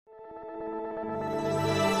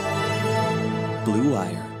Blue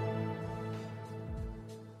Wire.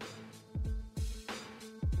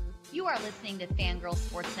 You are listening to Fangirl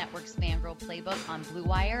Sports Network's Fangirl Playbook on Blue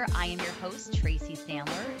Wire. I am your host, Tracy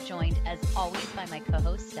Sandler, joined as always by my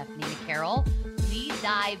co-host, Stephanie McCarroll. We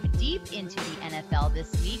dive deep into the NFL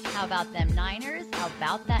this week. How about them Niners? How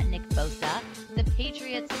about that Nick Bosa? The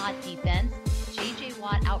Patriots' hot defense. J.J.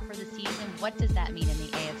 Watt out for the season. What does that mean in the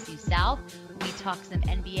AFC South? We talk some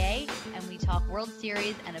NBA, and we talk World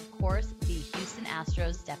Series, and of course, the Houston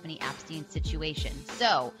Astros Stephanie Epstein situation.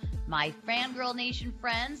 So, my Fangirl Nation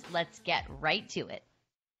friends, let's get right to it.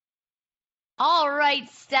 All right,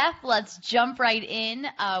 Steph, let's jump right in.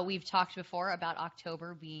 We've talked before about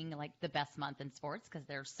October being like the best month in sports because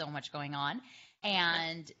there's so much going on,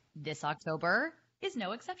 and this October is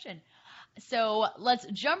no exception. So let's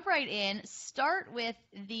jump right in. Start with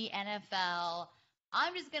the NFL.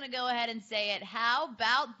 I'm just going to go ahead and say it. How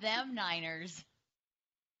about them Niners?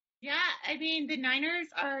 Yeah, I mean, the Niners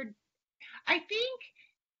are, I think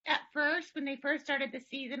at first, when they first started the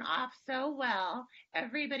season off so well,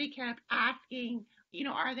 everybody kept asking,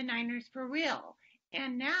 are the Niners for real?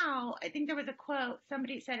 And now, I think there was a quote,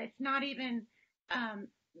 somebody said it's not even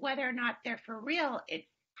whether or not they're for real, it's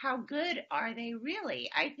how good are they really?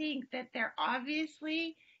 I think that they're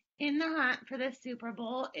obviously in the hunt for the Super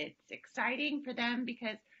Bowl. It's exciting for them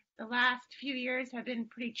because the last few years have been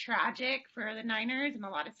pretty tragic for the Niners in a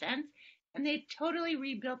lot of sense. And they've totally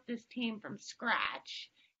rebuilt this team from scratch.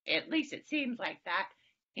 At least it seems like that.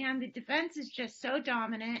 And the defense is just so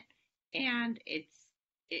dominant. And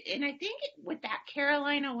I think with that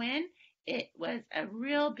Carolina win, it was a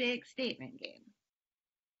real big statement game.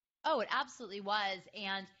 Oh, it absolutely was.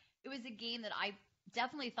 And it was a game that I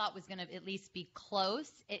definitely thought was going to at least be close.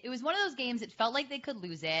 It was one of those games that felt like they could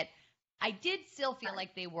lose it. I did still feel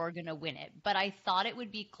like they were going to win it, but I thought it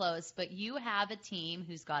would be close. But you have a team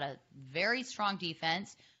who's got a very strong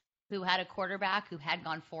defense, who had a quarterback who had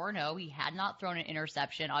gone 4-0. He had not thrown an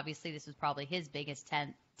interception. Obviously, this was probably his biggest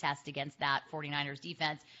test against that 49ers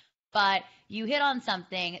defense. But you hit on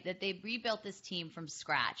something that they rebuilt this team from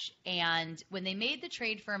scratch. And when they made the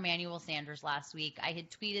trade for Emmanuel Sanders last week, I had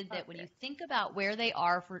tweeted that when you think about where they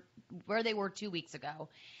were 2 weeks ago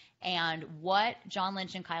and what John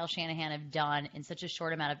Lynch and Kyle Shanahan have done in such a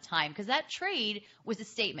short amount of time, because that trade was a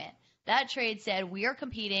statement. That trade said, we are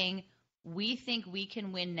competing, we think we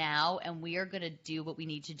can win now, and we are going to do what we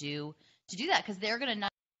need to do that, because they're going to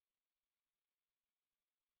not.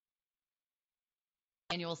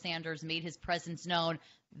 Emmanuel Sanders made his presence known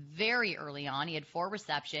very early on. He had 4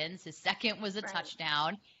 receptions. His second was a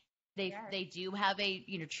touchdown. They do have a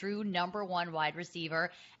true number 1 wide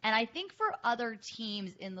receiver. And I think for other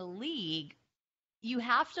teams in the league, you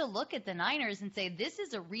have to look at the Niners and say, this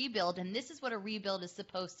is a rebuild, and this is what a rebuild is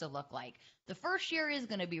supposed to look like. The first year is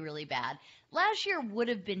going to be really bad. Last year would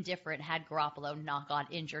have been different had Garoppolo not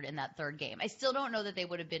got injured in that third game. I still don't know that they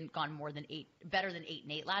would have gone better than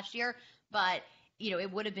 8-8 last year, but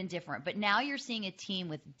it would have been different. But now you're seeing a team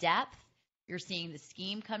with depth. You're seeing the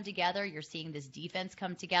scheme come together. You're seeing this defense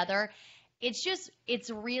come together.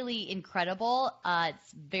 It's really incredible.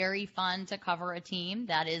 It's very fun to cover a team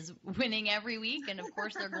that is winning every week. And, of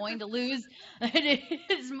course, they're going to lose. It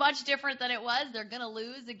is much different than it was. They're going to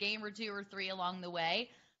lose a game or 2 or 3 along the way.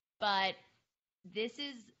 But this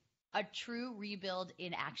is a true rebuild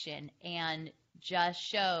in action and just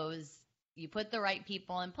shows you put the right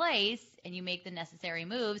people in place and you make the necessary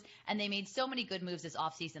moves. And they made so many good moves this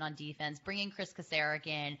offseason on defense. Bringing Chris Kasarik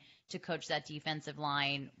in to coach that defensive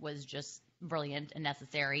line was just brilliant and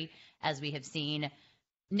necessary, as we have seen.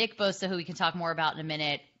 Nick Bosa, who we can talk more about in a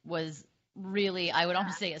minute, was really, I would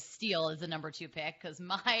almost say, a steal as the number 2 pick, because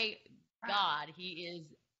my God, he is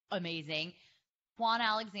amazing. Quan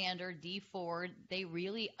Alexander, D Ford, they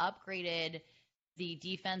really upgraded the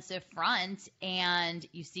defensive front, and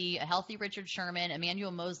you see a healthy Richard Sherman.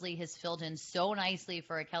 Emmanuel Mosley has filled in so nicely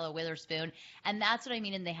for Ahkello Witherspoon, and that's what I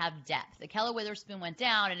mean, and they have depth. Ahkello Witherspoon went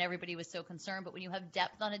down, and everybody was so concerned, but when you have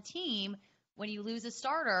depth on a team, when you lose a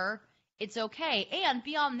starter, it's okay. And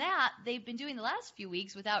beyond that, they've been doing the last few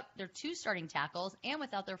weeks without their 2 starting tackles and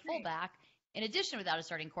without their fullback, in addition without a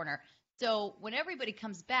starting corner. So when everybody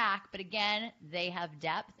comes back, but again, they have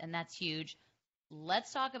depth, and that's huge.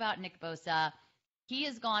 Let's talk about Nick Bosa. He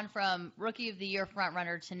has gone from Rookie of the Year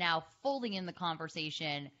frontrunner to now fully in the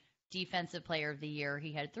conversation, Defensive Player of the Year.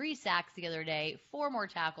 He had 3 sacks the other day, 4 more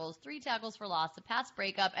tackles, 3 tackles for loss, a pass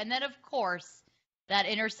breakup, and then, of course, that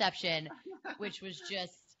interception, which was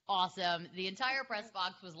just awesome. The entire press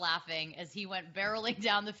box was laughing as he went barreling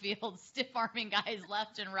down the field, stiff-arming guys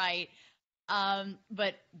left and right.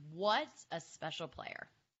 But what a special player.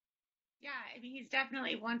 Yeah, I mean, he's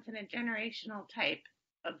definitely once in a generational type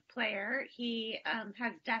of player. He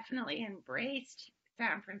has definitely embraced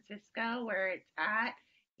San Francisco where it's at.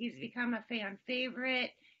 He's become a fan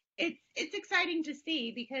favorite. It's exciting to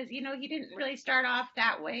see because he didn't really start off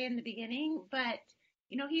that way in the beginning, but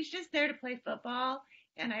he's just there to play football,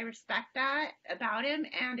 and I respect that about him.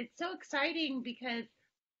 And it's so exciting because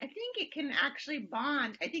I think it can actually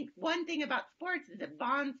bond. I think one thing about sports is it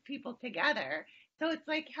bonds people together, so it's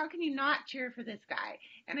like, how can you not cheer for this guy?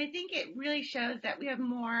 And I think it really shows that we have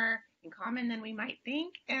more in common than we might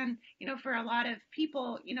think. And for a lot of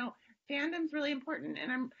people, fandom's really important.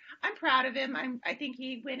 And I'm proud of him. I think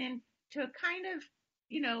he went into a kind of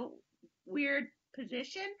you know weird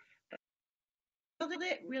position, handled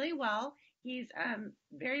it really well. He's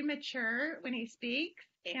very mature when he speaks,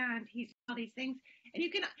 and he's all these things. And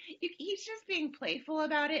he's just being playful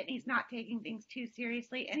about it, and he's not taking things too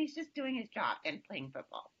seriously, and he's just doing his job and playing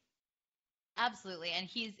football. Absolutely. And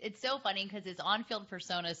it's so funny because his on-field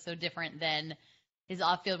persona is so different than his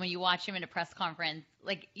off-field. When you watch him in a press conference,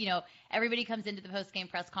 like, everybody comes into the post-game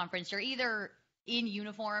press conference. You're either in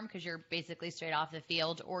uniform because you're basically straight off the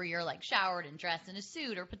field, or you're like showered and dressed in a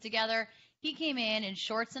suit or put together. He came in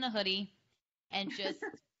shorts and a hoodie and just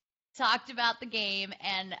talked about the game.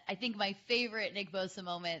 And I think my favorite Nick Bosa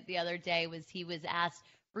moment the other day was he was asked,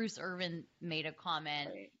 Bruce Irvin made a comment,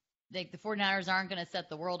 Right. like the 49ers aren't going to set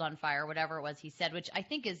the world on fire, whatever it was he said, which I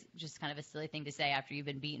think is just kind of a silly thing to say after you've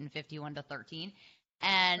been beaten 51-13.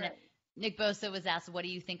 And Right. Nick Bosa was asked, what do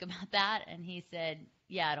you think about that? And he said,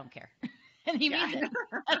 yeah, I don't care. And he Yeah. means it.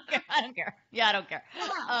 I don't care. I don't care. Yeah, I don't care. Yeah.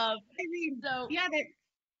 Um, I mean, so yeah,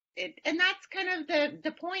 and that's kind of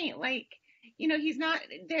the point. Like, he's not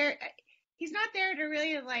there. He's not there to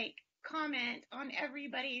really like comment on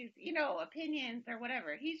everybody's opinions or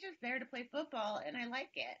whatever. He's just there to play football, and I like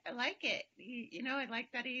it. I like it. I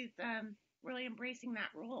like that he's really embracing that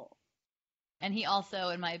role. And he also,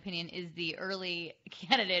 in my opinion, is the early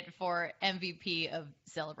candidate for MVP of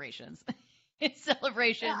celebrations. His Yeah,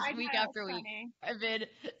 celebrations I week know. after week Funny. have been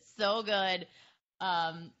so good.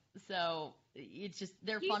 So it's just,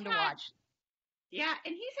 they're He's fun to had watch. Yeah,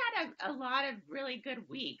 and he's had a lot of really good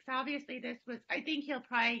weeks. Obviously, I think he'll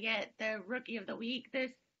probably get the rookie of the week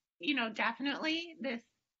this, definitely this,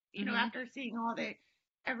 Hmm. after seeing all the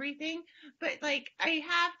everything. But like, I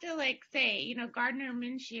have to like say, Gardner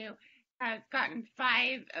Minshew has gotten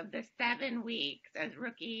 5 of the 7 weeks as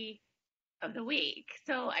rookie of the week.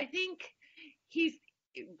 So I think he's,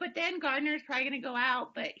 but then Gardner's probably going to go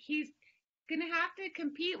out, but he's going to have to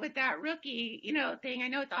compete with that rookie, thing. I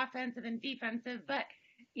know it's offensive and defensive, but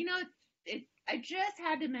I just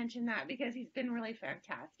had to mention that because he's been really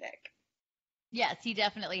fantastic. Yes, he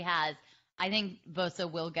definitely has. I think Bosa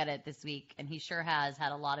will get it this week, and he sure has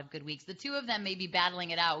had a lot of good weeks. The two of them may be battling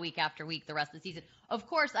it out week after week the rest of the season. Of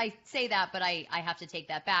course, I say that, but I have to take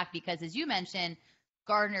that back because, as you mentioned,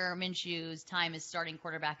 Gardner Minshew's time as starting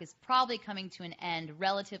quarterback is probably coming to an end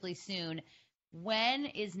relatively soon. When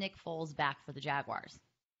is Nick Foles back for the Jaguars?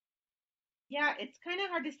 Yeah, it's kind of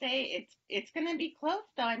hard to say. It's going to be close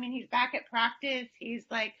though. I mean, he's back at practice. He's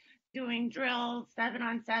like doing drills,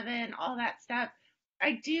 7-on-7, all that stuff.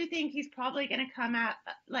 I do think he's probably going to come out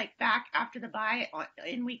like back after the bye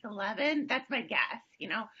in week 11. That's my guess,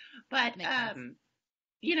 But Makes sense.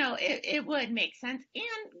 it would make sense.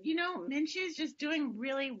 And, Minshew's just doing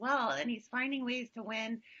really well, and he's finding ways to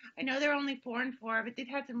win. I know they're only 4-4, but they've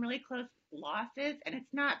had some really close losses, and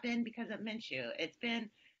it's not been because of Minshew. It's been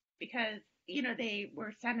because, they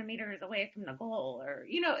were centimeters away from the goal, or,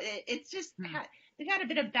 it's just Hmm. they've had a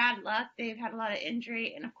bit of bad luck. They've had a lot of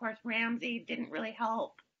injury, and of course, Ramsey didn't really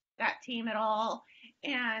help that team at all.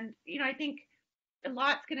 And, I think a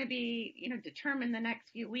lot's going to be, determined the next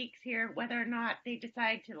few weeks here, whether or not they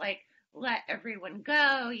decide to like let everyone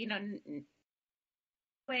go,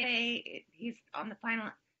 way he's on the final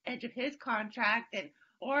edge of his contract, and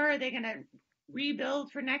or are they going to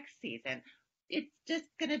rebuild for next season? It's just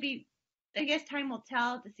going to be, I guess time will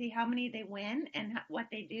tell to see how many they win and what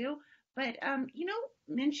they do. But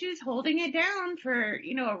Minshew's holding it down for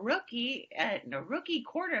a rookie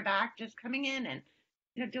quarterback just coming in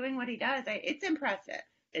and doing what he does. It's impressive.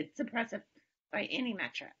 It's impressive by any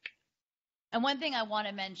metric. And one thing I want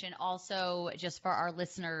to mention also, just for our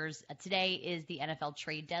listeners, today is the NFL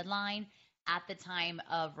trade deadline. At the time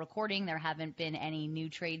of recording, there haven't been any new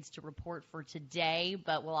trades to report for today,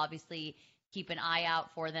 but we'll obviously keep an eye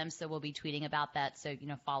out for them. So we'll be tweeting about that. So,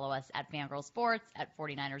 follow us at Fangirl Sports, at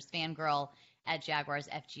 49ers Fangirl, at Jaguars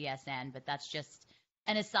FGSN. But that's just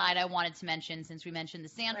an aside I wanted to mention since we mentioned the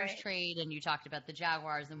Sanders Right. trade and you talked about the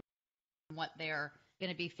Jaguars and what they're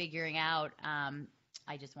going to be figuring out.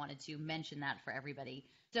 I just wanted to mention that for everybody.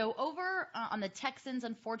 So over on the Texans,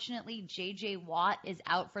 unfortunately, J.J. Watt is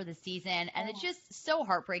out for the season, and it's just so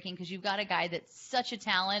heartbreaking because you've got a guy that's such a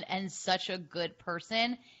talent and such a good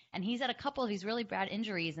person, and he's had a couple of these really bad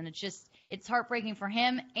injuries, and it's heartbreaking for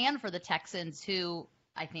him and for the Texans, who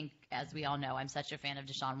I think, as we all know, I'm such a fan of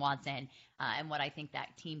Deshaun Watson and what I think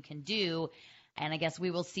that team can do, and I guess we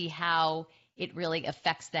will see how it really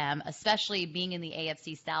affects them, especially being in the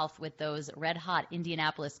AFC South with those red-hot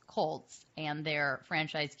Indianapolis Colts and their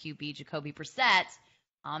franchise QB, Jacoby Brissett.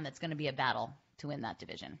 That's going to be a battle to win that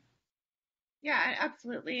division. Yeah,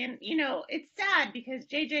 absolutely. And, it's sad because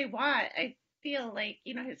J.J. Watt, I feel like,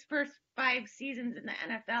 his first 5 seasons in the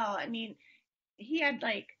NFL, I mean, he had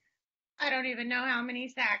like, I don't even know how many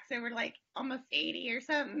sacks. There were like almost 80 or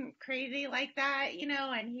something crazy like that,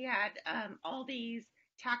 and he had all these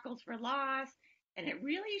tackles for loss. And it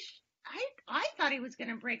really, I thought he was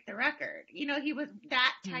going to break the record. He was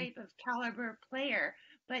that type of caliber player.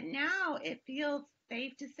 But now it feels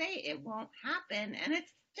safe to say it won't happen. And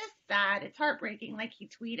it's just sad. It's heartbreaking, like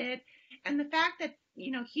he tweeted. And the fact that,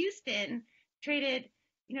 Houston traded,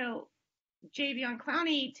 Javion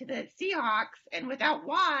Clowney to the Seahawks and without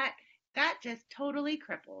Watt, that just totally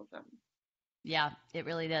cripples them. Yeah, it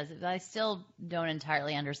really does. I still don't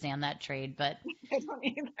entirely understand that trade, but I don't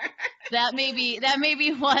either. that may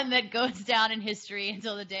be one that goes down in history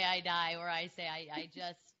until the day I die, where I say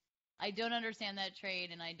I don't understand that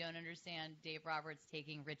trade, and I don't understand Dave Roberts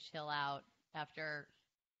taking Rich Hill out after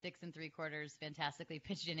 6 3/4 fantastically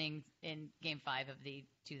pitched innings in Game 5 of the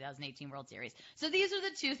 2018 World Series. So these are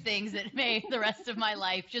the two things that may the rest of my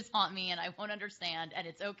life just haunt me, and I won't understand, and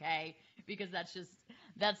it's okay because that's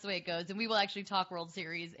the way it goes. And we will actually talk World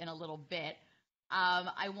Series in a little bit.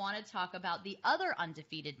 I want to talk about the other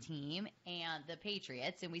undefeated team and the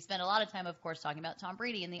Patriots, and we spent a lot of time, of course, talking about Tom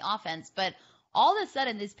Brady and the offense, but all of a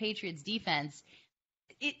sudden this Patriots defense,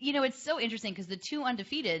 it's so interesting because the two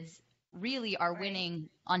undefeateds really are winning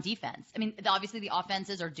on defense. I mean, obviously the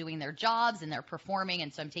offenses are doing their jobs and they're performing,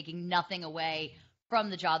 and so I'm taking nothing away from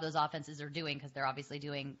the job those offenses are doing because they're obviously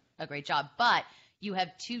doing a great job. But you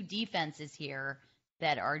have two defenses here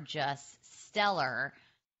that are just stellar.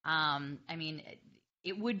 I mean,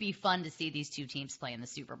 it would be fun to see these two teams play in the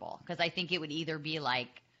Super Bowl because I think it would either be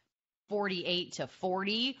like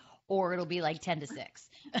 48-40 or it'll be like 10-6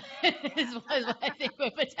 is what I think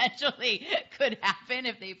would potentially could happen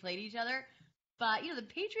if they played each other. But, the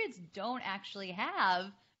Patriots don't actually have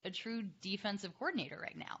a true defensive coordinator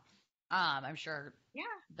right now. I'm sure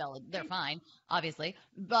they're fine, obviously.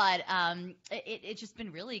 But it's just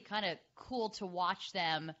been really kind of cool to watch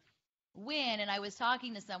them win. And I was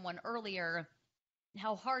talking to someone earlier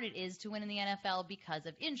how hard it is to win in the NFL because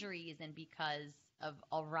of injuries and because of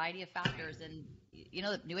a variety of factors. And,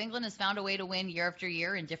 New England has found a way to win year after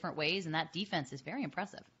year in different ways, and that defense is very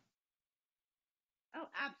impressive. Oh,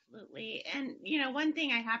 absolutely. And, one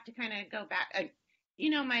thing I have to kind of go back,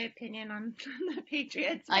 my opinion on the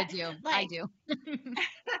Patriots. I do.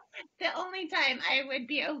 The only time I would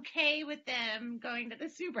be okay with them going to the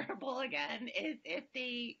Super Bowl again is if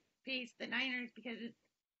they face the Niners because it's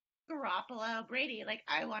Garoppolo, Brady. Like,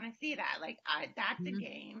 I want to see that. Like, that's a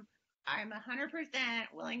game I'm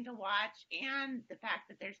 100% willing to watch. And the fact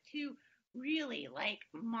that there's two really, like,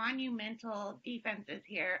 monumental defenses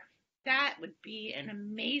here, that would be an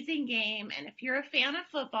amazing game. And if you're a fan of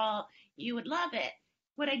football, you would love it.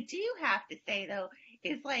 What I do have to say, though,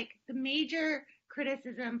 is, like, the major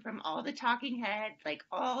criticism from all the talking heads, like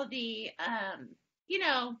all the,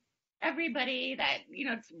 everybody that,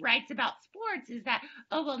 writes about sports is that,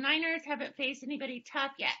 oh, well, Niners haven't faced anybody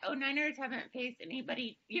tough yet. Oh, Niners haven't faced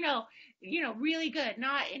anybody, really good.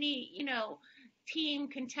 Not any, team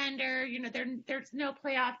contender, there's no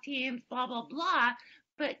playoff teams, blah, blah, blah.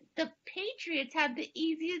 But the Patriots have the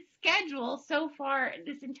easiest schedule so far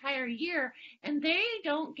this entire year, and they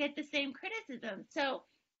don't get the same criticism. So,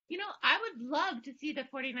 I would love to see the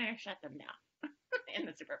 49ers shut them down in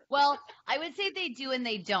the Super Bowl. Well, I would say they do and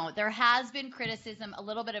they don't. There has been criticism, a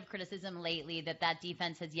little bit of criticism lately that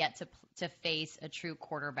defense has yet to face a true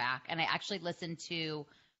quarterback. And I actually listened to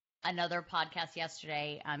another podcast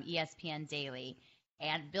yesterday, ESPN Daily,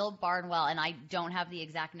 and Bill Barnwell, and I don't have the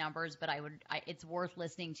exact numbers, but it's worth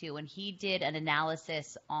listening to. And he did an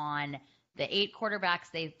analysis on the 8 quarterbacks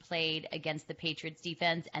they've played against the Patriots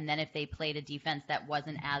defense, and then if they played a defense that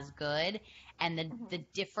wasn't as good, and the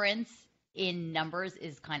difference in numbers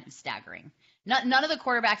is kind of staggering. None of the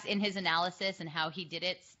quarterbacks in his analysis and how he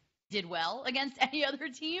did well against any other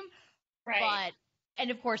team. Right. And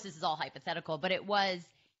of course this is all hypothetical, but it was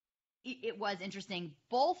interesting.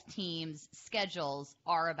 Both teams' schedules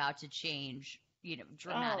are about to change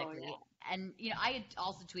dramatically. yeah. And, I had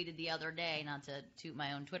also tweeted the other day, not to toot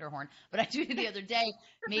my own Twitter horn, but I tweeted the other day,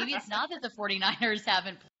 maybe it's not that the 49ers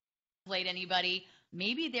haven't played anybody.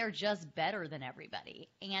 Maybe they're just better than everybody.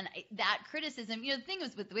 And that criticism, the thing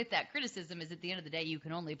is with that criticism is at the end of the day, you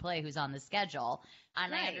can only play who's on the schedule.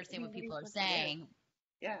 And I understand what people are saying.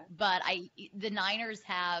 Yeah. But the Niners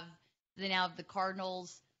they now have the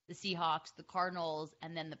Cardinals, the Seahawks, the Cardinals,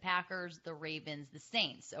 and then the Packers, the Ravens, the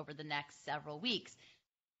Saints over the next several weeks.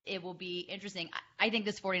 It will be interesting. I think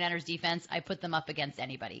this 49ers defense, I put them up against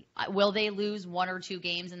anybody. Will they lose one or two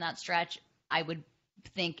games in that stretch? I would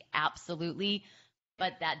think absolutely.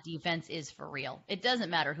 But that defense is for real. It doesn't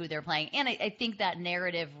matter who they're playing. And I think that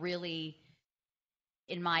narrative really,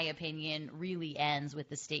 in my opinion, really ends with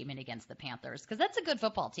the statement against the Panthers, because that's a good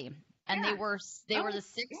football team. And they were the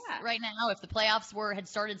sixth right now. If the playoffs had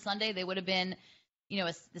started Sunday, they would have been,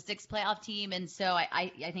 the sixth playoff team. And so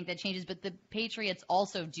I think that changes. But the Patriots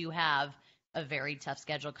also do have a very tough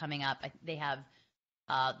schedule coming up. They have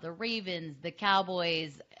the Ravens, the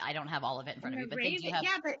Cowboys. I don't have all of it in front of me, but they do have.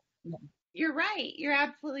 Yeah, but you're right. You're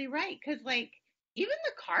absolutely right. Because even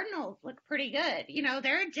the Cardinals look pretty good.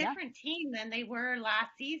 They're a different team than they were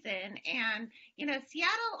last season. And,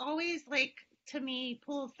 Seattle always to me,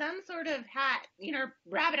 pull some sort of hat,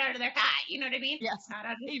 rabbit out of their hat. You know what I mean? Yes. Hat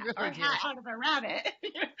out of a rabbit.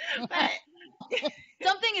 But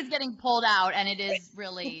something is getting pulled out, and it is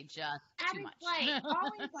really just too much.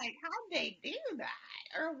 Always how'd they do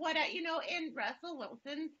that? Or what? And Russell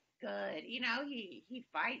Wilson's good. He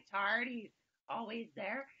fights hard. He's always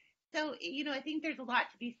there. So, I think there's a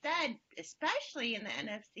lot to be said, especially in the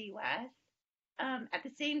NFC West. At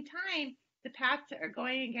the same time, the Pats are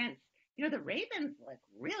going against, the Ravens look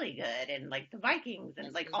really good, and the Vikings,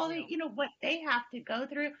 and all the, what they have to go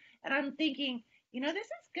through. And I'm thinking, this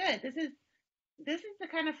is good. This is the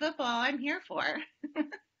kind of football I'm here for.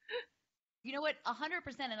 You know what?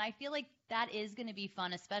 100%. And I feel like that is going to be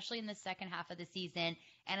fun, especially in the second half of the season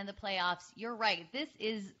and in the playoffs. You're right. This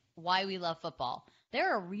is why we love football.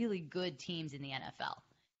 There are really good teams in the NFL.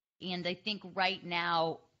 And I think right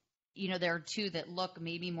now, there are two that look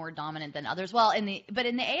maybe more dominant than others. Well, but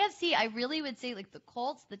in the AFC, I really would say the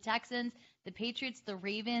Colts, the Texans, the Patriots, the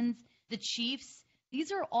Ravens, the Chiefs.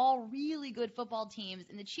 These are all really good football teams.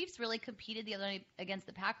 And the Chiefs really competed the other night against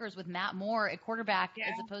the Packers with Matt Moore at quarterback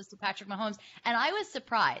as opposed to Patrick Mahomes. And I was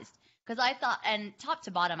surprised because I thought, and top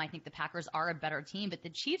to bottom, I think the Packers are a better team. But the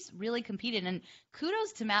Chiefs really competed. And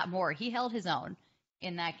kudos to Matt Moore. He held his own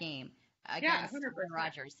in that game against Aaron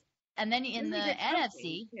Rodgers. And then in the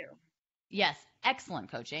NFC, yes, excellent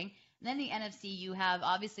coaching. And then the NFC, you have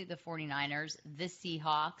obviously the 49ers, the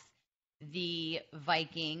Seahawks, the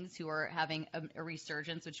Vikings, who are having a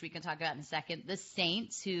resurgence, which we can talk about in a second. The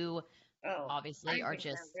Saints, who obviously are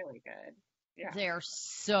just really good. Yeah. They're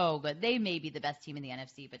so good. They may be the best team in the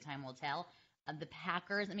NFC, but time will tell. The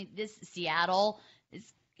Packers, this Seattle,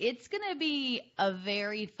 it's going to be a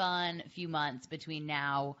very fun few months between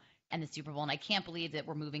now and the Super Bowl. And I can't believe that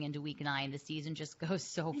we're moving into week 9. The season just goes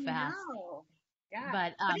so fast. Yeah.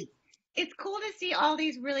 But it's cool to see all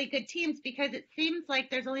these really good teams, because it seems like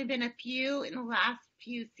there's only been a few in the last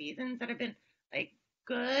few seasons that have been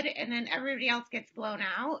good, and then everybody else gets blown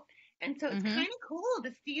out. And so it's kind of cool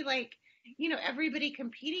to see everybody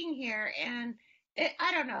competing here. And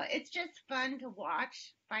I don't know, it's just fun to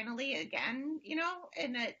watch finally again,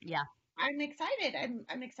 and I'm excited.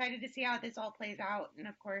 I'm excited to see how this all plays out. And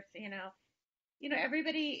of course,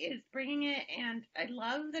 everybody is bringing it, and I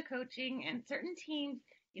love the coaching, and certain teams,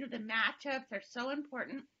 the matchups are so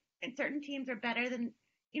important, and certain teams are better than,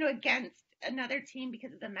 against another team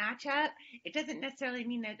because of the matchup. It doesn't necessarily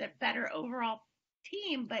mean they're the better overall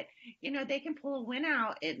team, but, they can pull a win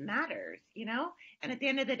out. It matters, and at the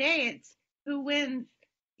end of the day, it's who wins,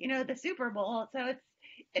 the Super Bowl. So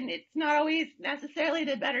it's not always necessarily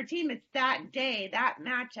the better team. It's that day, that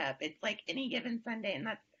matchup. It's like any given Sunday, and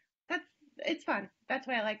it's fun. That's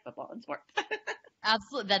why I like football and sports.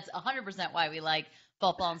 Absolutely. That's 100% why we like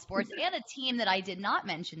football and sports. And a team that I did not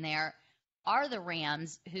mention there are the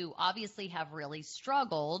Rams, who obviously have really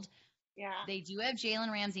struggled. Yeah. They do have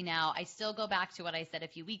Jalen Ramsey now. I still go back to what I said a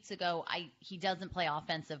few weeks ago. He doesn't play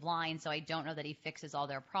offensive line, so I don't know that he fixes all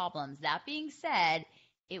their problems. That being said,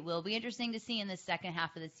 it will be interesting to see in the second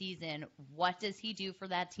half of the season, what does he do for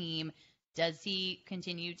that team? Does he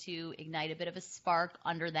continue to ignite a bit of a spark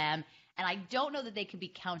under them? And I don't know that they can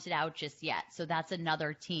be counted out just yet. So that's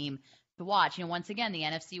another team to watch. Once again, the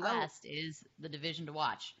NFC West is the division to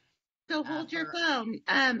watch. So hold your phone.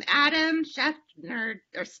 Adam Schefter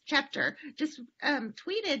just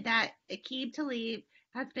tweeted that Aqib Talib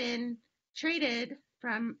has been traded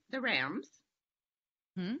from the Rams.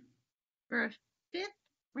 Hmm? for a fifth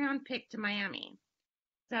round pick to Miami.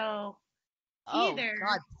 So Oh either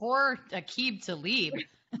God, poor Aqib Talib.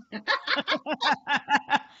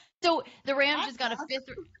 So the Rams that just got a sucks. fifth.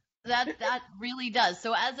 That really does.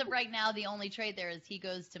 So as of right now, the only trade there is he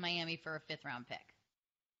goes to Miami for a fifth round pick.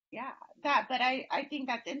 Yeah, but I think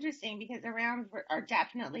that's interesting because the Rams are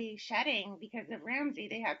definitely shedding because of Ramsey.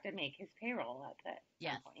 They have to make his payroll at some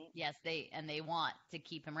Yes, point. yes, they want to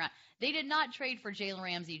keep him around. They did not trade for Jalen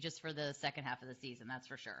Ramsey just for the second half of the season, that's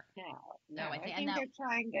for sure. No, So I I think, and think that they're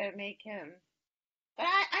trying to make him. But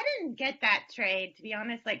I didn't get that trade to be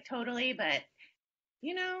honest, like totally. But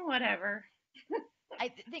whatever.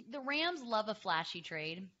 think the Rams love a flashy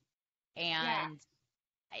trade, Yeah, and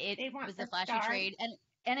it they want was a the flashy stars. trade,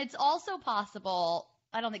 and it's also possible.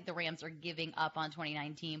 I don't think the Rams are giving up on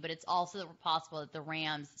 2019, but it's also possible that the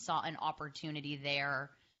Rams saw an opportunity there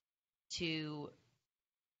to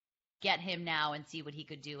get him now and see what he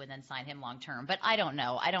could do and then sign him long term. But I don't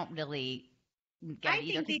know. I don't really get it I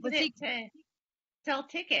either think they because did was it he? to sell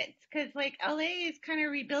tickets because like LA is kind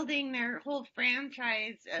of rebuilding their whole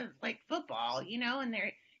franchise of like football, and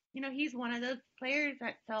he's one of those players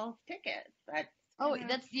that sells tickets. That's Oh, kind of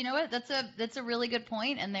that's you know what? That's a really good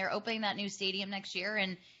point. And they're opening that new stadium next year,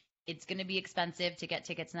 and it's going to be expensive to get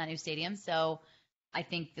tickets in that new stadium. So I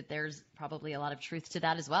think that there's probably a lot of truth to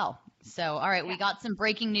that as well. So, all right, we yeah. got some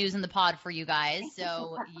breaking news in the pod for you guys.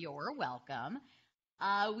 So you're welcome.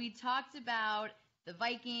 We talked about the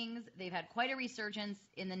Vikings. They've had quite a resurgence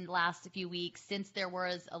in the last few weeks since there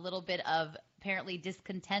was a little bit of apparently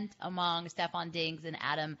discontent among Stephon Diggs and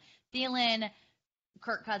Adam Thielen.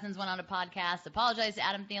 Kirk Cousins went on a podcast, apologized to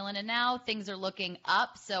Adam Thielen, and now things are looking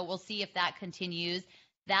up. So we'll see if that continues.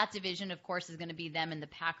 That division, of course, is going to be them and the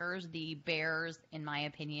Packers. The Bears, in my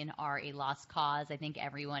opinion, are a lost cause. I think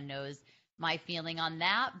everyone knows my feeling on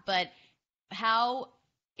that. But how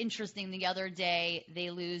interesting the other day they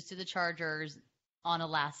lose to the Chargers on a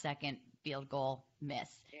last second field goal miss.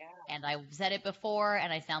 Yeah. And I've said it before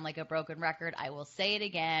and I sound like a broken record. I will say it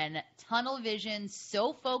again. Tunnel vision,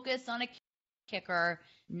 so focused on a kicker,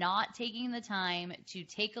 not taking the time to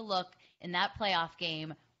take a look in that playoff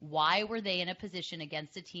game. Why were they in a position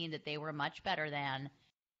against a team that they were much better than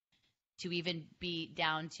to even be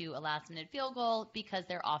down to a last minute field goal? Because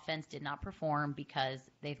their offense did not perform because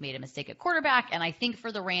they've made a mistake at quarterback. And I think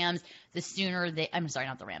for the Rams, the sooner I'm sorry,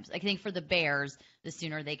 not the Rams. I think for the Bears, the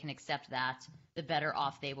sooner they can accept that, the better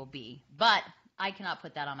off they will be. But I cannot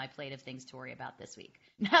put that on my plate of things to worry about this week.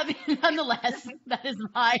 Nonetheless, that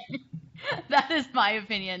is my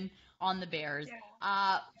opinion on the Bears.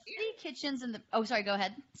 Yeah. Freddie Kitchens and the sorry, go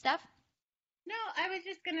ahead, Steph. No, I was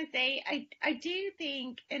just gonna say I do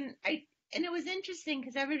think and it was interesting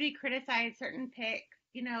because everybody criticized certain picks,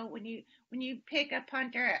 when you pick a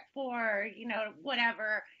punter at 4,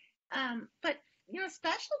 whatever. But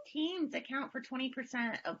special teams account for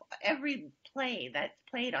 20% of every play that's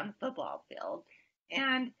played on the football field.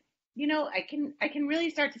 And I can really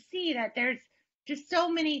start to see that there's just so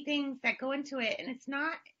many things that go into it and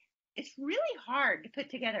it's really hard to put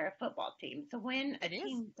together a football team. So when a It is.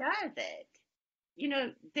 team does it,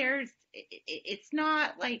 it's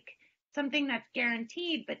not like something that's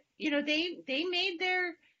guaranteed, but they made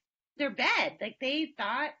their bed. Like they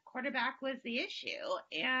thought quarterback was the issue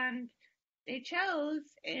and they chose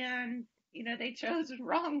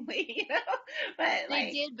wrongly, but They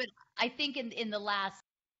like did, but I think in the last,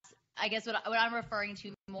 I guess what I'm referring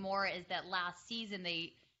to more is that last season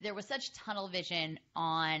there was such tunnel vision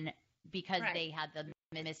on because right, they had the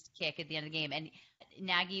missed kick at the end of the game, and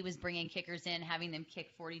Nagy was bringing kickers in, having them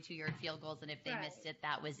kick 42-yard field goals, and if they right, missed it,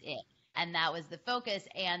 that was it. And that was the focus.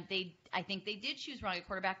 And I think they did choose wrong at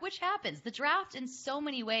quarterback, which happens. The draft, in so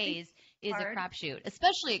many it's ways, is a hard. crapshoot,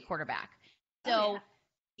 especially at quarterback. Oh yeah,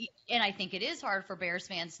 So, and I think it is hard for Bears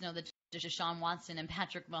fans to know that Deshaun Watson and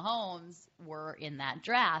Patrick Mahomes were in that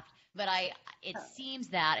draft. But it oh, seems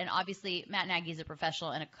that, and obviously Matt Nagy is a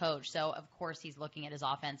professional and a coach, so of course he's looking at his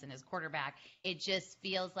offense and his quarterback. It just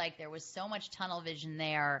feels like there was so much tunnel vision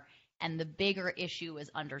there, and the bigger issue was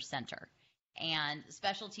under center. And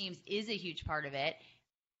special teams is a huge part of it,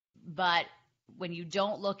 but when you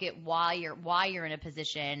don't look at why you're in a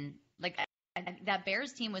position like that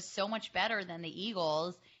Bears team was so much better than the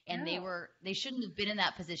Eagles, and no, they shouldn't have been in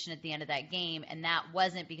that position at the end of that game, and that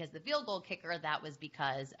wasn't because the field goal kicker, that was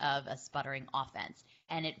because of a sputtering offense,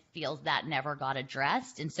 and it feels that never got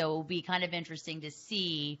addressed. And so it will be kind of interesting to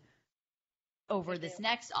see they over do. this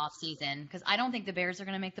next offseason, because I don't think the Bears are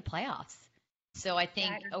going to make the playoffs. So I Yeah,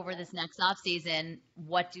 think I don't over know. this next offseason,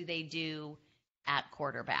 what do they do at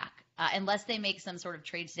quarterback? Unless they make some sort of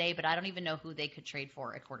trade today, but I don't even know who they could trade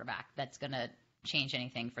for at quarterback that's going to change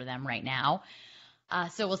anything for them right now.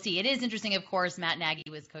 So we'll see. It is interesting, of course. Matt Nagy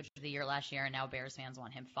was coach of the year last year, and now Bears fans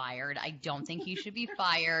want him fired. I don't think he should be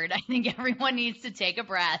fired. I think everyone needs to take a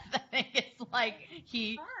breath. I think it's like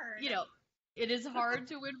it is hard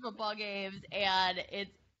to win football games, and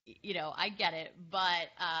it's, I get it. But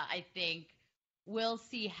I think we'll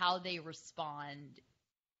see how they respond,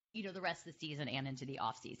 the rest of the season and into the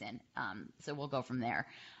offseason. So we'll go from there.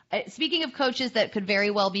 Speaking of coaches that could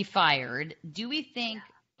very well be fired, do we think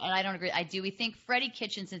 – and I don't agree. We think Freddie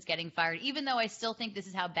Kitchenson's getting fired, even though I still think this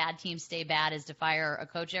is how bad teams stay bad, is to fire a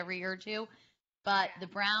coach every year or two. But the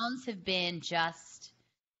Browns have been just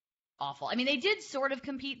awful. I mean, they did sort of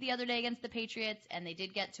compete the other day against the Patriots, and they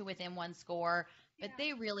did get to within one score. But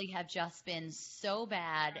they really have just been so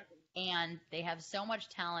bad, and they have so much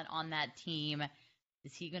talent on that team.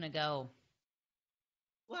 Is he going to go?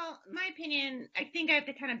 Well, my opinion, I think I have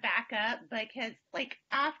to kind of back up because,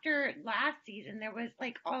 after last season, there was,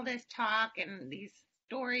 all this talk and these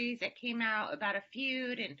stories that came out about a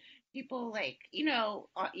feud and people,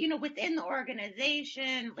 within the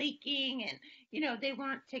organization leaking and, they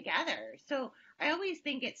weren't together. So I always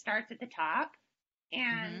think it starts at the top.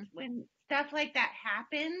 And when stuff like that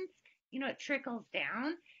happens, it trickles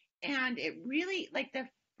down. And it really, the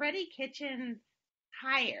Freddie Kitchens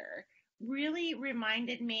hire really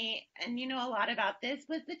reminded me, and a lot about this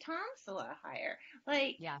was the Tomsula hire.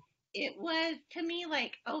 It was to me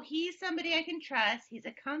he's somebody I can trust. He's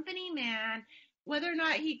a company man. Whether or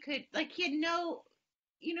not he could, he had no,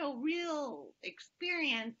 real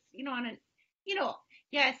experience, on a,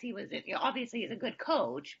 yes, he was, obviously he's a good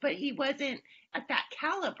coach, but he wasn't at that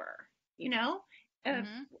caliber,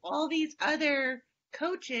 all these other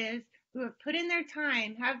coaches who have put in their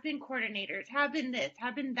time, have been coordinators, have been this,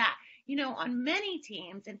 have been that, on many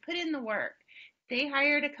teams and put in the work. They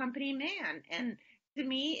hired a company man. And to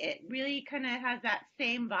me, it really kind of has that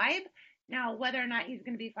same vibe. Now, whether or not he's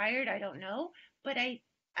going to be fired, I don't know. But I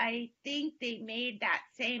think they made that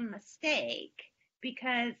same mistake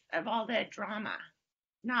because of all the drama,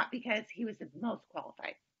 not because he was the most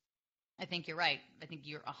qualified. I think you're right. I think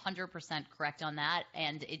you're 100% correct on that.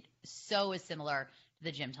 And it so is similar to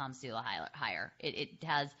the Jim Tomsula hire. It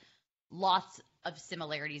has lots of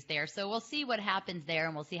similarities there. So we'll see what happens there,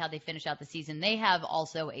 and we'll see how they finish out the season. They have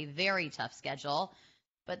also a very tough schedule.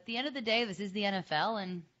 But at the end of the day, this is the NFL,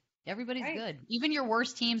 and everybody's good. Even your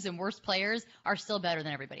worst teams and worst players are still better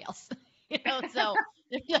than everybody else. So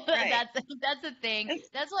that's the thing.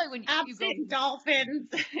 That's why when you go Dolphins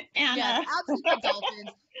and absent the Dolphins,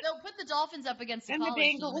 they'll put the Dolphins up against the college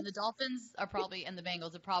team, and the Dolphins are probably, and the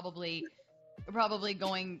Bengals are probably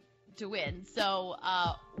going to win. So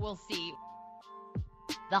we'll see.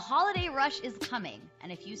 The holiday rush is coming,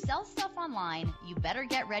 and if you sell stuff online, you better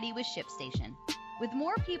get ready with ShipStation. With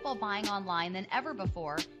more people buying online than ever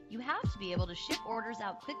before, you have to be able to ship orders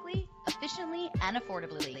out quickly, efficiently, and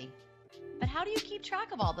affordably. But how do you keep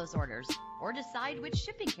track of all those orders, or decide which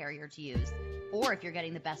shipping carrier to use, or if you're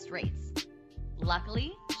getting the best rates?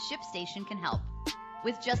 Luckily, ShipStation can help.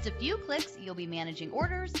 With just a few clicks, you'll be managing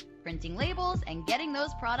orders, printing labels, and getting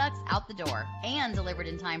those products out the door and delivered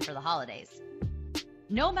in time for the holidays.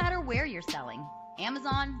 No matter where you're selling,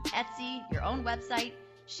 Amazon, Etsy, your own website,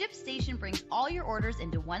 ShipStation brings all your orders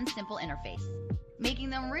into one simple interface, making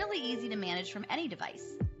them really easy to manage from any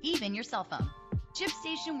device, even your cell phone.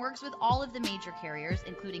 ShipStation works with all of the major carriers,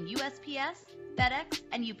 including USPS, FedEx,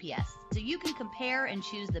 and UPS, so you can compare and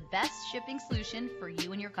choose the best shipping solution for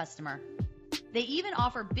you and your customer. They even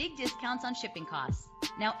offer big discounts on shipping costs.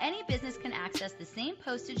 Now, any business can access the same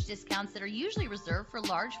postage discounts that are usually reserved for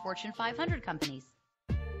large Fortune 500 companies.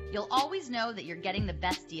 You'll always know that you're getting the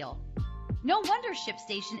best deal. No wonder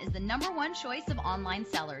ShipStation is the #1 choice of online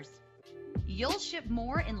sellers. You'll ship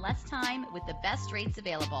more in less time with the best rates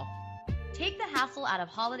available. Take the hassle out of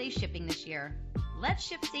holiday shipping this year. Let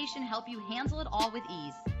ShipStation help you handle it all with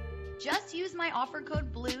ease. Just use my offer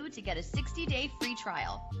code BLUE to get a 60-day free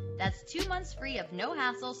trial. That's 2 months free of no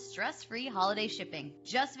hassle, stress-free holiday shipping.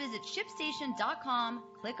 Just visit ShipStation.com,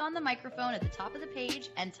 click on the microphone at the top of the page,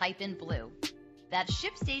 and type in BLUE. That's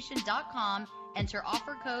ShipStation.com, enter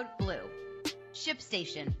offer code BLUE.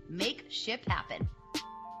 ShipStation, make ship happen.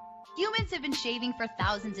 Humans have been shaving for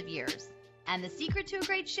thousands of years. And the secret to a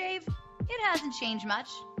great shave? It hasn't changed much.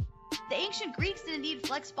 The ancient Greeks didn't need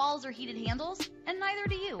flex balls or heated handles, and neither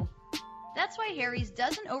do you. That's why Harry's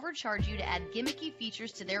doesn't overcharge you to add gimmicky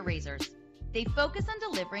features to their razors. They focus on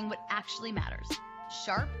delivering what actually matters.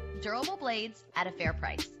 Sharp, durable blades at a fair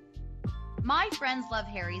price. My friends love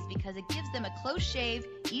Harry's because it gives them a close shave,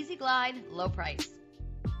 easy glide, low price.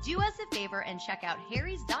 Do us a favor and check out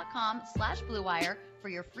harrys.com/bluewire for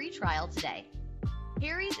your free trial today.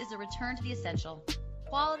 Harry's is a return to the essential.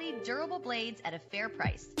 Quality, durable blades at a fair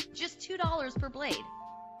price. Just $2 per blade.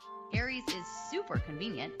 Harry's is super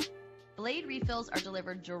convenient. Blade refills are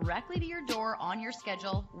delivered directly to your door on your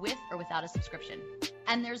schedule with or without a subscription.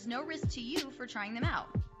 And there's no risk to you for trying them out.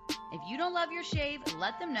 If you don't love your shave,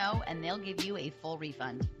 let them know and they'll give you a full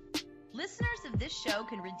refund. Listeners of this show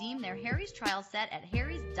can redeem their Harry's trial set at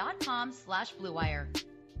harrys.com/bluewire.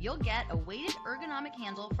 You'll get a weighted ergonomic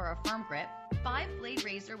handle for a firm grip, 5-blade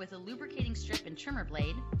razor with a lubricating strip and trimmer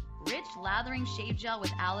blade, rich lathering shave gel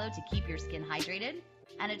with aloe to keep your skin hydrated,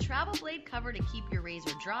 and a travel blade cover to keep your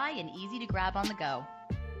razor dry and easy to grab on the go.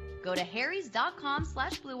 Go to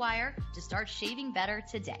harrys.com/bluewire to start shaving better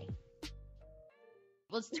today.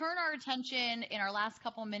 Let's turn our attention in our last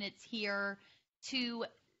couple minutes here to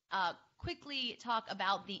quickly talk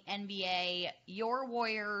about the NBA. Your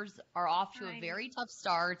Warriors are off to a very tough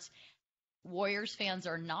start. Warriors fans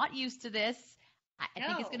are not used to this. I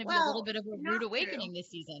think it's going to be a little bit of a rude awakening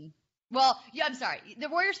this season. Well, yeah, I'm sorry. The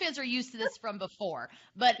Warriors fans are used to this from before,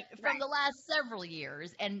 but from the last several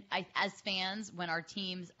years, and as fans, when our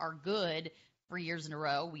teams are good for years in a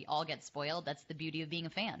row, we all get spoiled. That's the beauty of being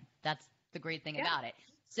a fan. That's the great thing about it.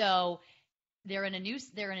 So they're in a new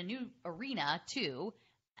arena too,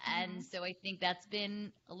 and so I think that's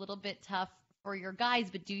been a little bit tough for your guys.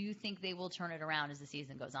 But do you think they will turn it around as the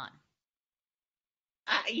season goes on?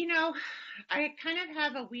 I kind of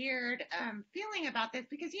have a weird feeling about this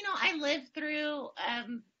because, I lived through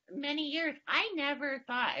many years. I never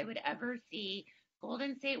thought I would ever see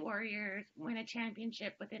Golden State Warriors win a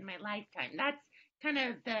championship within my lifetime. That's kind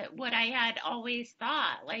of what I had always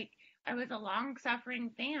thought. Like, I was a long-suffering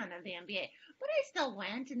fan of the NBA, but I still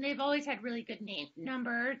went, and they've always had really good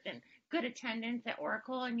numbers and good attendance at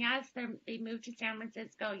Oracle. And yes, they moved to San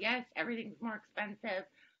Francisco. Yes, everything's more expensive.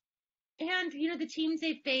 And, the teams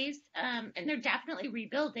they face, and they're definitely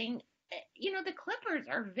rebuilding, the Clippers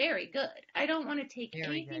are very good. I don't want to take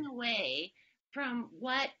anything away from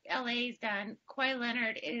what LA's done. Kawhi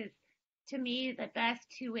Leonard is, to me, the best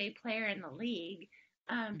two-way player in the league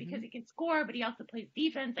because he can score, but he also plays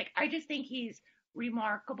defense. Like, I just think he's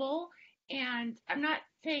remarkable. And I'm not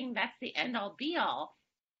saying that's the end-all, be-all.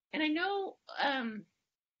 And I know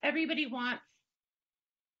everybody wants,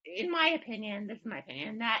 in my opinion, this is my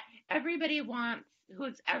opinion, that everybody wants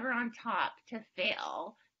who's ever on top to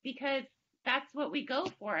fail because that's what we go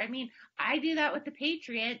for. I mean, I do that with the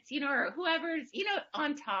Patriots, or whoever's,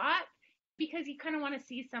 on top because you kind of want to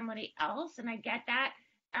see somebody else. And I get that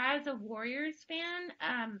as a Warriors fan.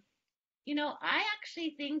 I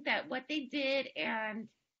actually think that what they did and,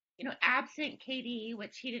 absent KD,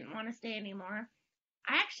 which he didn't want to stay anymore,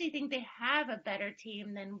 I actually think they have a better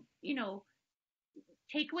team than,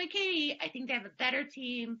 take away KD, I think they have a better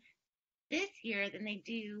team this year than they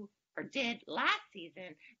did last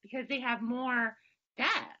season because they have more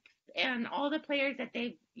depth and all the players that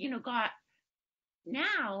they've, got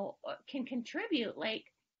now can contribute.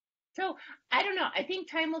 So I don't know. I think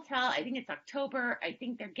time will tell. I think it's October. I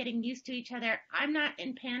think they're getting used to each other. I'm not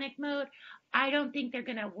in panic mode. I don't think they're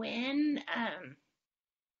going to win.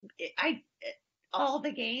 All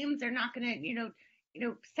the games, they're not going to,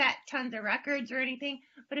 set tons of records or anything.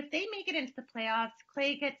 But if they make it into the playoffs,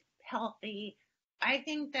 Clay gets healthy, I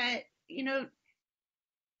think that,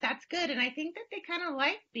 that's good. And I think that they kind of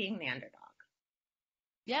like being the underdog.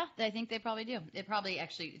 Yeah, I think they probably do. It probably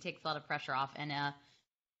actually takes a lot of pressure off, and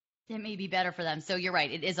it may be better for them. So you're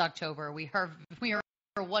right. It is October. We are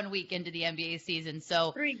 1 week into the NBA season,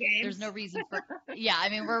 so 3 games. There's no reason for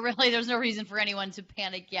there's no reason for anyone to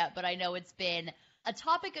panic yet. But I know it's been a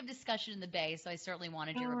topic of discussion in the Bay, so I certainly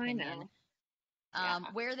wanted your opinion.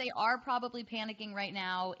 Where they are probably panicking right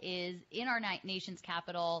now is in our nation's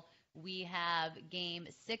capital. We have Game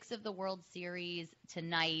 6 of the World Series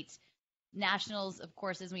tonight. Nationals, of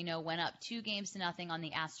course, as we know, went up 2-0 on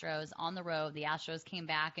the Astros on the road. The Astros came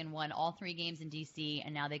back and won all 3 games in D.C.,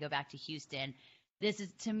 and now they go back to Houston. This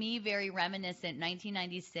is, to me, very reminiscent.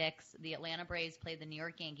 1996, the Atlanta Braves played the New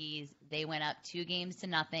York Yankees. They went up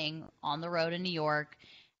 2-0 on the road in New York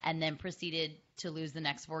and then proceeded to lose the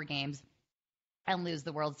next 4 games and lose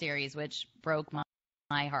the World Series, which broke my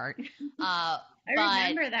heart. I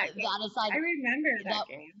remember that game. I remember that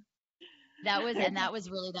game. That was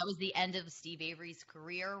the end of Steve Avery's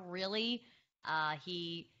career, really.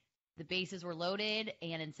 The bases were loaded,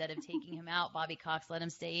 and instead of taking him out, Bobby Cox let him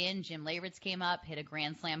stay in. Jim Leyritz came up, hit a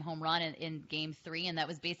grand slam home run in Game 3, and that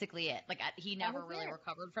was basically it. He never really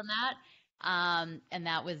recovered from that. And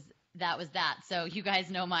that was that. So you guys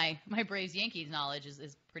know my Braves Yankees knowledge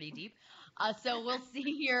is pretty deep. So we'll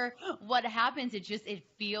see here what happens. It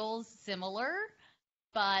feels similar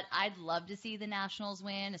But I'd love to see the Nationals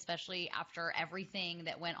win, especially after everything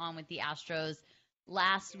that went on with the Astros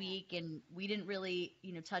last week. And we didn't really,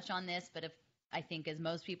 touch on this, but I think as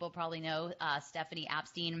most people probably know, Stephanie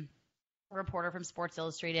Epstein, a reporter from Sports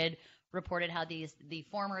Illustrated, reported how the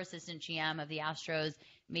former assistant GM of the Astros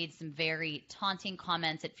made some very taunting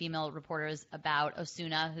comments at female reporters about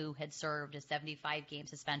Osuna, who had served a 75-game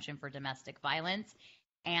suspension for domestic violence.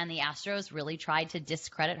 And the Astros really tried to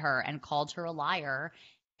discredit her and called her a liar.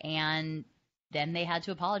 And then they had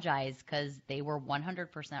to apologize because they were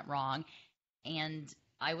 100% wrong. And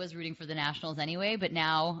I was rooting for the Nationals anyway, but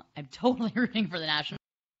now I'm totally rooting for the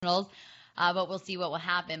Nationals. But we'll see what will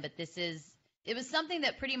happen. But it was something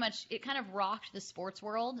that pretty much, it kind of rocked the sports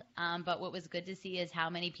world. But what was good to see is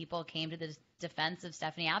how many people came to the defense of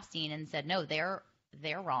Stephanie Epstein and said, no, they're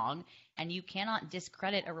wrong. And you cannot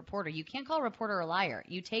discredit a reporter. You can't call a reporter a liar.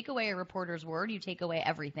 You take away a reporter's word, you take away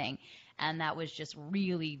everything. And that was just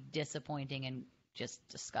really disappointing and just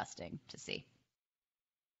disgusting to see.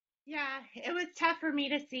 Yeah, it was tough for me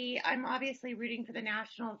to see. I'm obviously rooting for the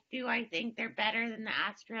Nationals. Do I think they're better than the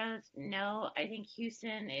Astros? No, I think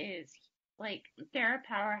Houston is they're a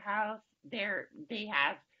powerhouse. They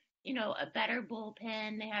have, a better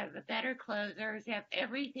bullpen. They have a better closers. They have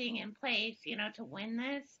everything in place, to win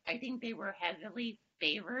this. I think they were heavily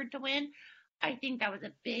favored to win. I think that was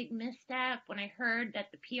a big misstep. When I heard that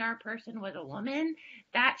the PR person was a woman,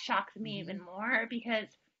 that shocked me even more because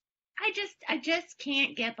I just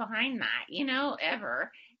can't get behind that,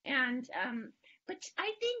 ever. And, but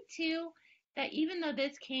I think too, that even though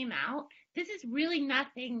this came out, this is really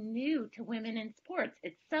nothing new to women in sports.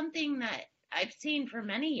 It's something that I've seen for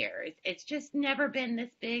many years. It's just never been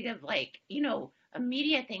this big of a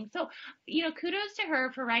media thing. So, kudos to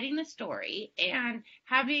her for writing the story and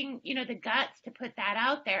having, the guts to put that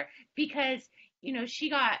out there because, she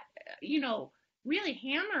got, really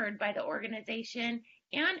hammered by the organization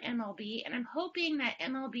and MLB. And I'm hoping that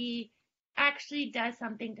MLB actually does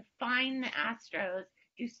something to find the Astros,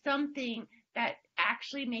 do something that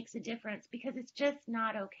actually makes a difference because it's just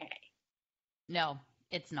not okay. No,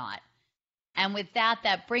 it's not. And with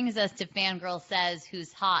that brings us to Fangirl Says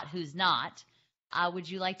Who's Hot, Who's Not. Would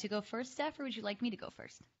you like to go first, Steph, or would you like me to go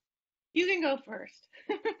first? You can go first.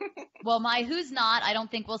 Well, my who's not, I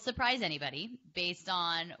don't think will surprise anybody based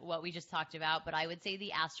on what we just talked about, but I would say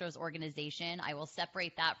the Astros organization. I will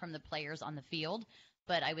separate that from the players on the field,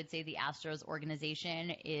 but I would say the Astros organization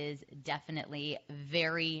is definitely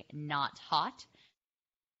very not hot.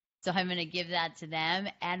 So I'm going to give that to them.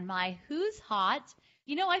 And my who's hot,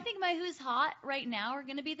 I think my who's hot right now are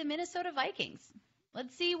going to be the Minnesota Vikings.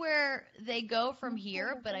 Let's see where they go from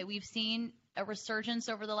here, but we've seen a resurgence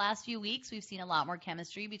over the last few weeks. We've seen a lot more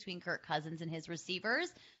chemistry between Kirk Cousins and his receivers.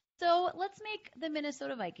 So let's make the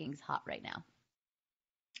Minnesota Vikings hot right now.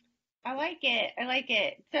 I like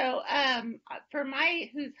it. So for my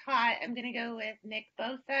who's hot, I'm going to go with Nick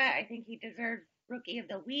Bosa. I think he deserves Rookie of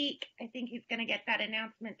the Week. I think he's going to get that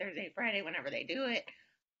announcement Thursday, Friday, whenever they do it.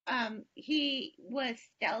 He was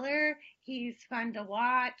stellar. He's fun to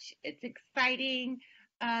watch. It's exciting.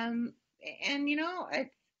 And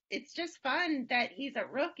it's just fun that he's a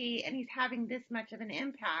rookie and he's having this much of an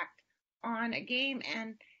impact on a game.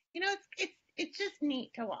 And, it's just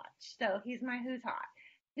neat to watch. So he's my who's hot.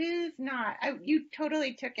 Who's not? You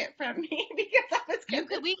totally took it from me because I was going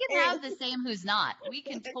to We can have the same who's not. We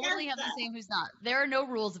can totally have the same who's not. There are no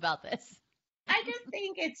rules about this. I just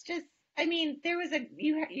think it's just, there was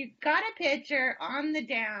you got a pitcher on the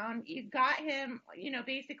down. You got him,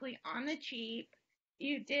 basically on the cheap.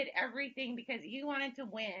 You did everything because you wanted to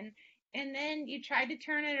win. And then you tried to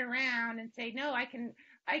turn it around and say, no, I can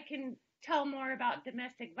tell more about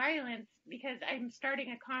domestic violence because I'm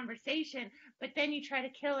starting a conversation. But then you try to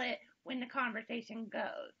kill it when the conversation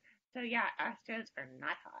goes. So yeah, Astros are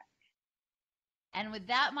not hot. And with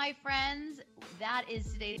that, my friends, that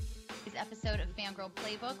is today's episode of Fangirl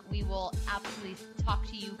Playbook. We will absolutely talk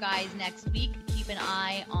to you guys next week. Keep an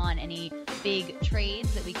eye on any big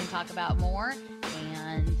trades that we can talk about more.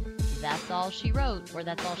 And that's all she wrote, or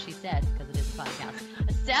that's all she said, because it is a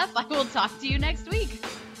podcast. Steph, I will talk to you next week.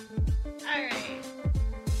 All right.